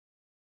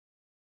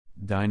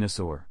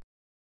dinosaur,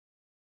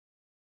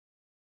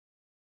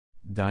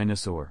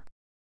 dinosaur.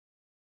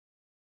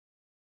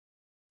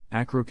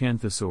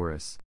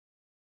 Acrocanthosaurus,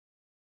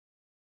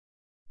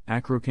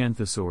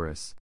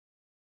 acrocanthosaurus.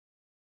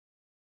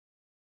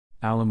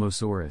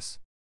 Alamosaurus,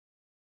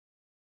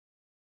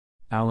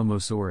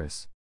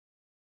 alamosaurus.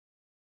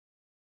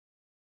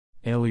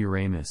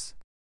 Alioramus,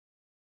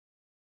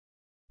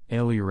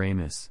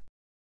 alioramus.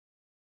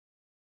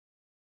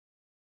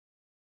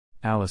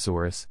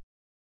 Allosaurus,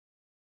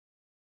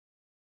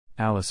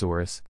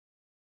 allosaurus.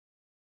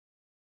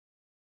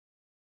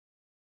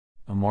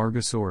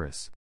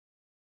 Amargasaurus,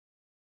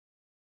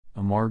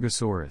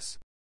 amargasaurus.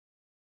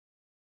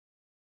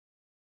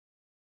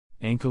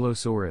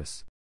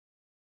 Ankylosaurus,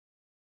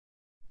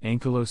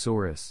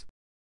 ankylosaurus.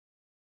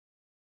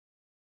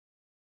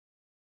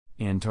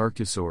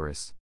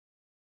 Antarctosaurus,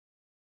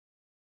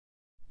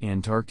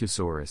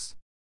 antarctosaurus.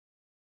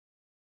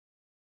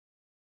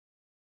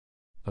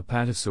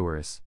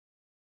 Apatosaurus,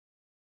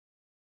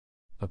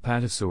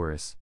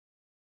 apatosaurus.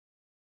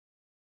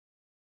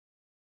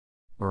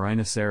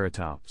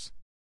 Orinoceratops,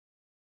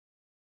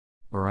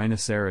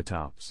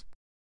 orinoceratops.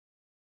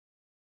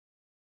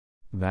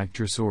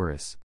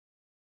 Vactrosaurus,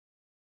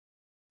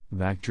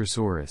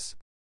 vactrosaurus.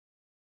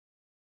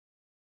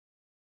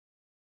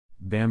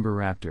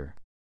 Bamburaptor,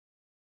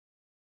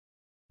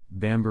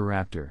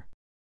 bamburaptor.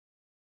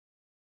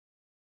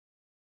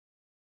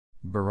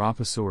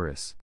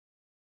 Barapasaurus,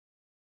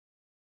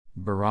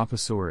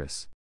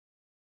 barapasaurus.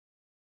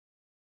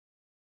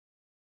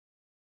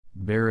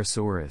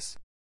 Barosaurus,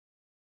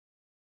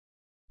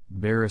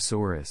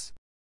 barosaurus.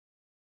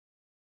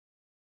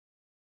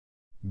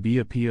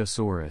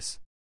 Biopiosaurus,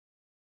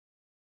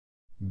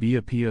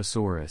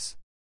 biopiosaurus.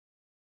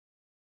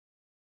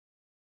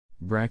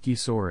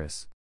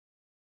 Brachiosaurus,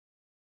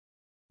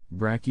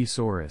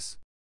 brachiosaurus.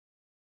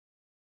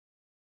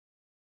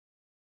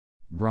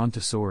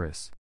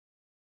 Brontosaurus,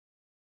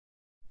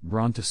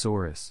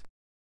 brontosaurus.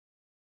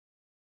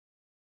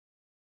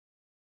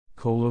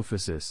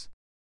 Colophysis,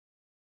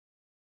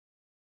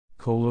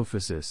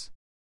 colophysis.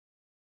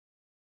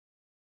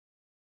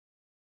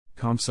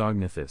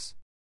 Compsognathus,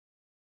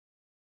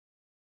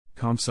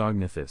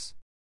 compsognathus.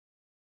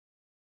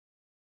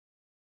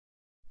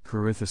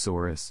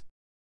 Corythosaurus,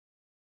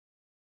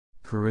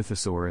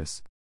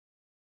 corythosaurus.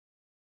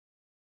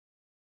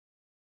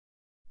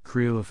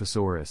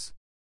 Creolophosaurus,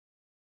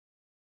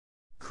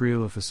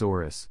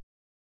 creolophosaurus.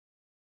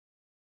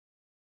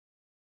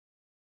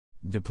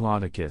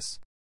 Diplodocus,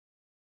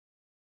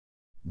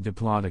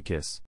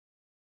 diplodocus.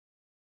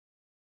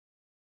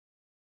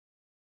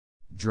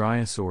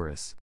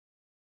 Dryosaurus,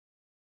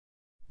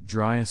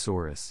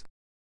 dryosaurus.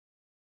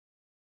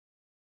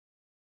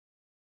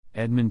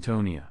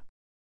 Edmontonia,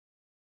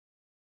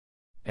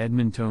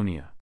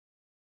 edmontonia.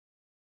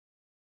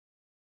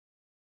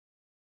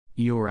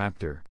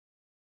 Eoraptor,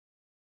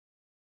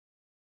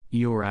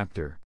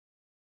 eoraptor.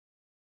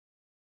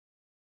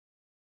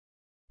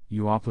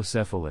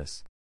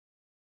 Euoplocephalus,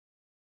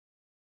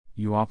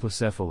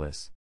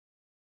 euoplocephalus.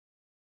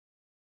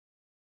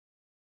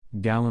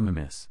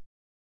 Gallimimus,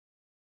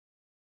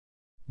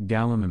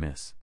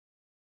 gallimimus.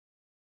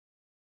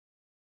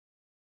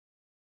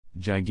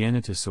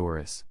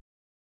 Giganotosaurus,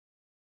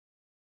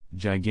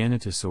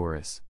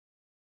 giganotosaurus.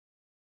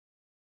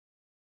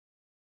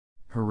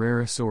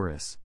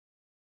 Herrerasaurus,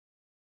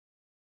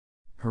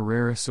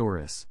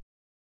 herrerasaurus.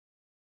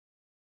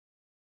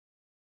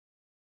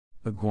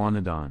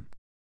 Iguanodon,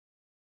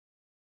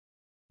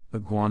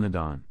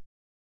 iguanodon.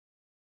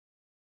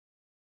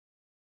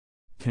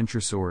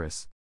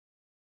 Kentrosaurus,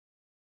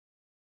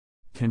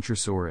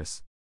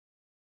 kentrosaurus.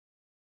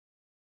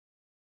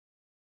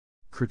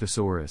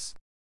 Critosaurus,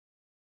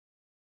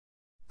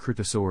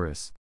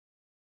 critosaurus.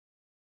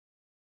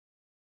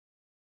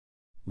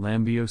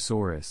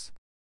 Lambiosaurus,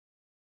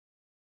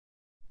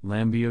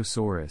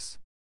 lambiosaurus.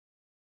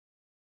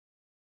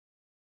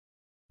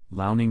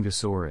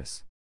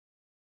 Launingosaurus,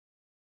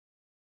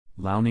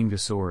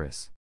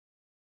 launingosaurus.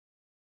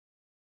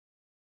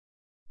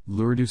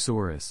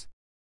 Lurdusaurus,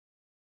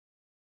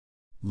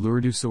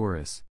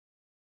 lurdusaurus.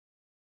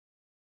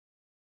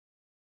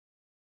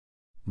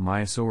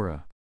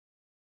 Myosaura,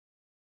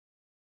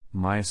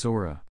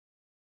 myosaura.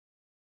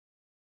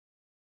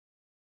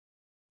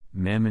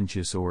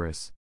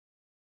 Mamenchisaurus,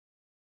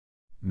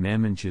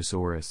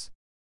 mamenchisaurus.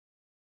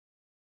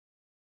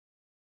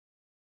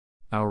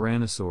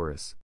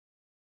 Auranosaurus,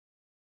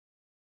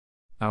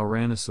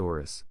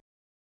 auranosaurus.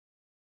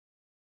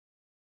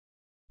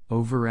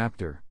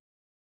 Oviraptor,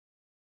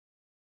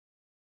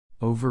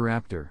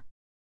 oviraptor.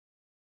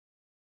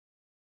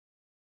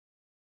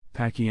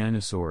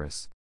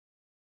 Pachyanosaurus,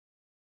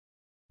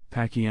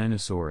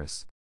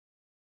 pachyanosaurus.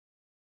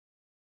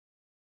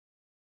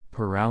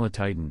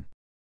 Paralotitan,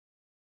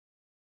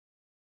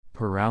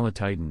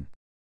 paralotitan.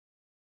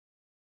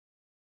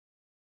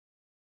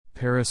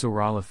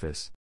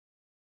 Parasaurolophus,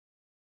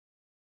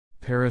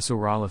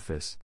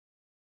 parasaurolophus.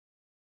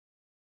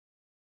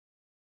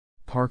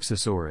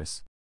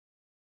 Parksosaurus,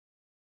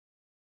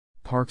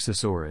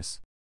 parksosaurus.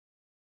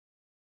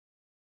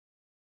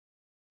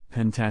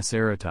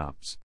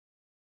 Pentaceratops.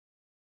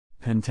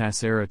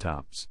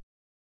 Pentaceratops.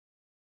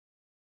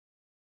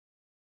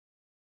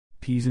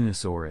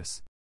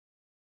 Pisanosaurus.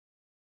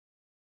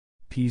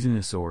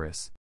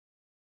 Pisanosaurus.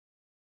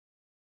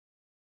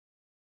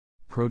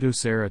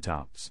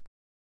 Protoceratops.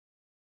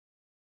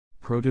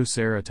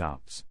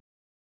 Protoceratops.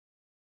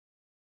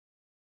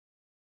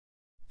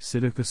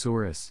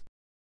 Psittacosaurus.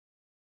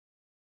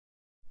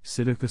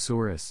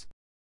 Psittacosaurus.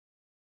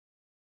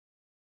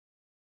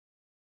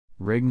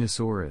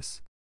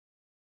 Regnosaurus.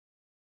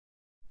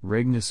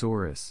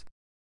 Regnosaurus.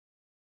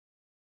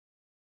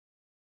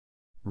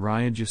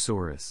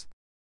 Rheagosaurus.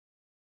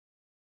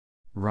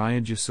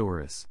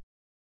 Rheagosaurus.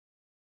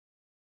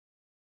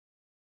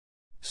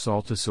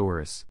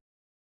 Saltosaurus.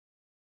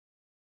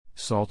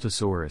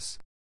 Saltosaurus.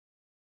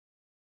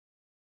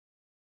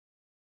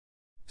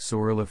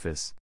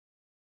 Saurolophus.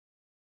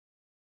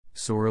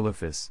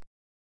 Saurolophus.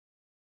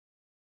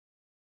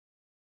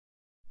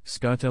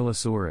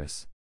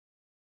 Scutellosaurus.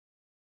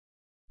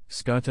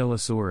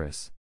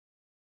 Scutellosaurus.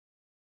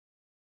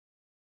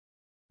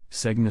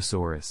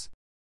 Segnosaurus.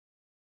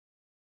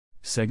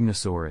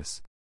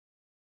 Segnosaurus.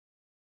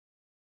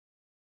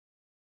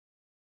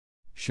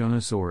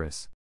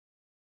 Shonosaurus.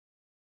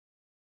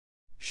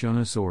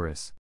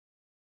 Shonosaurus.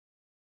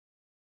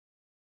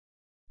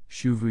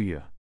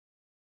 Shuvuya.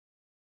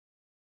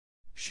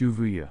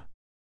 Shuvuya.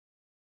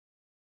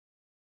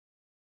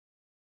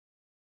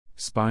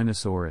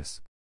 Spinosaurus.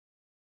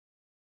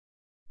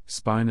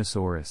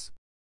 Spinosaurus.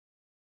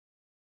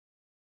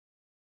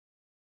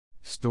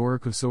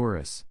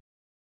 Styracosaurus.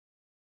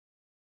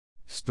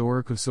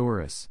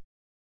 Styracosaurus.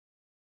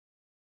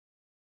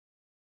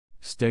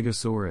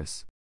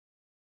 Stegosaurus.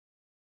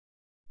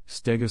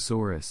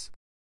 Stegosaurus.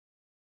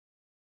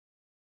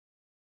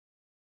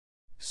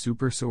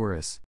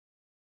 Supersaurus.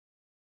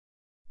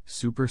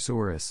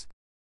 Supersaurus.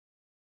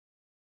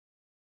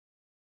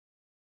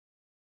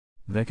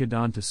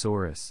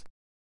 Vecodontosaurus.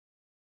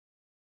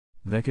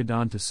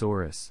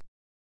 Vecodontosaurus.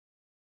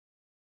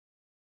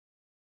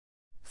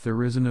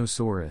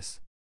 Therizinosaurus.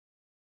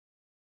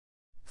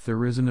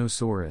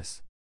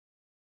 Therizinosaurus.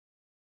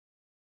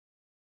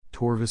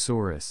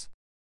 Torvosaurus.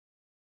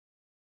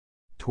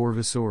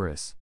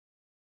 Torvosaurus.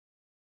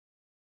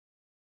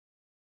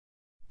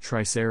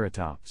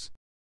 Triceratops.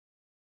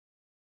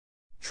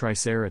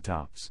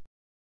 Triceratops.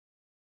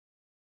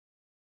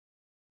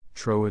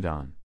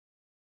 Troodon.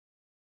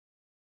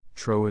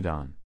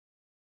 Troodon.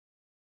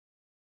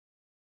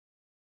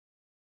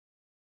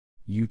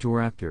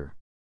 Utahraptor.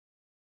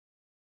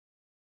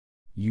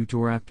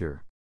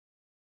 Utahraptor.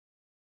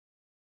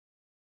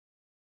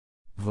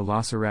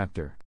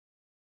 Velociraptor.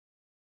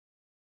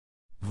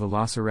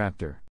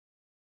 Velociraptor.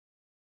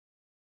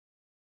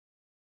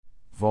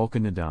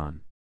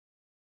 Vulcanodon.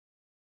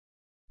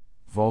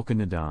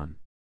 Vulcanodon.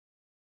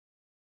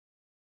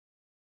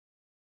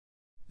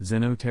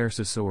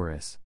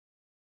 Xenotersosaurus.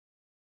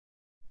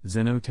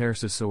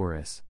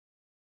 Xenotersosaurus.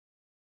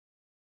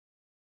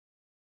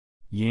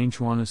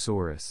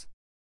 Yanchuanosaurus.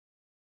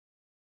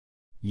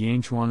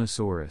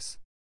 Yanchuanosaurus.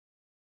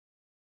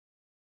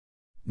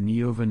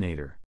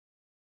 Neovenator.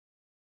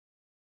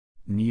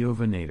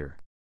 Neovenator.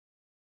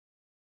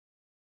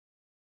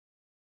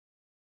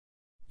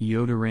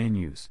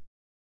 Eodoranus.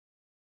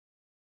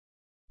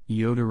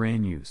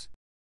 Eodoranus.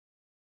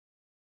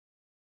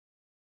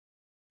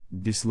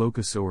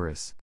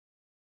 Dislocosaurus.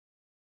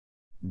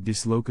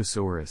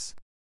 Dislocosaurus.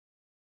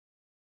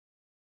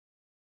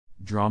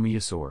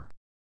 Dromaeosaur.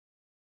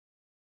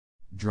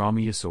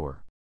 Dromaeosaur.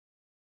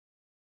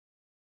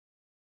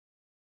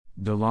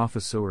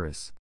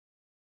 Dilophosaurus.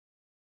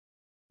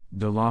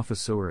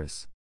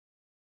 Dilophosaurus.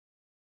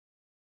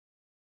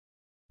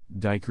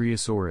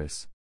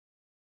 Dicryosaurus.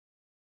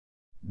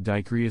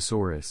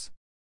 Dicryosaurus.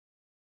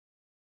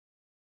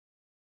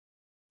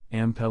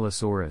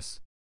 Ampelosaurus.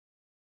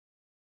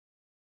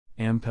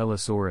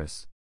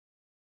 Ampelosaurus.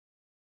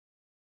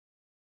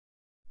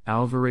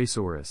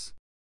 Alvarezsaurus.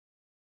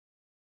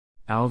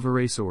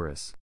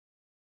 Alvarezsaurus.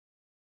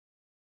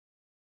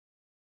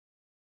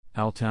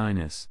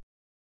 Altinus.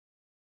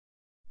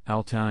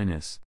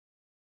 Altinus.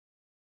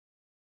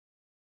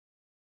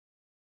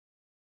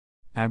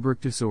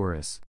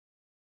 Abrictosaurus.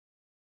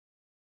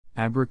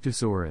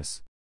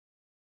 Abrictosaurus.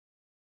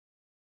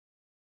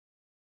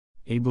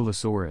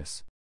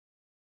 Abelisaurus.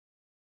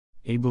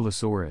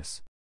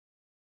 Abelisaurus.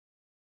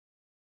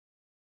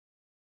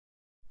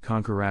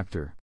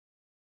 Conchoraptor.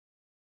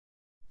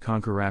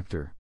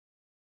 Conchoraptor.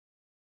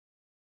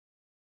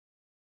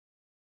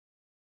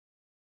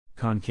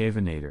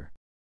 Concavenator.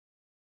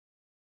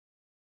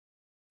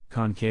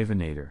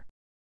 Concavenator.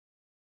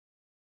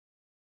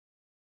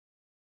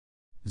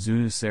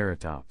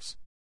 Zoonoceratops.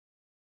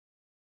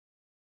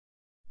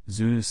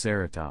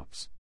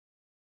 Zoonoceratops.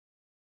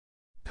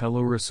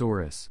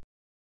 Pelorosaurus.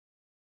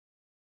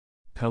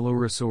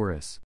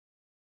 Pelorosaurus.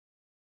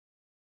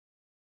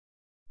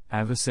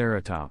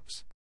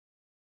 Avaceratops.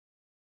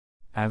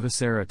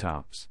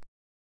 Avaceratops.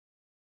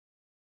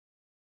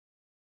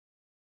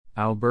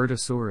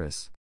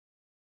 Albertosaurus.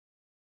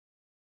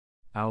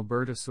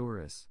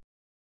 Albertosaurus.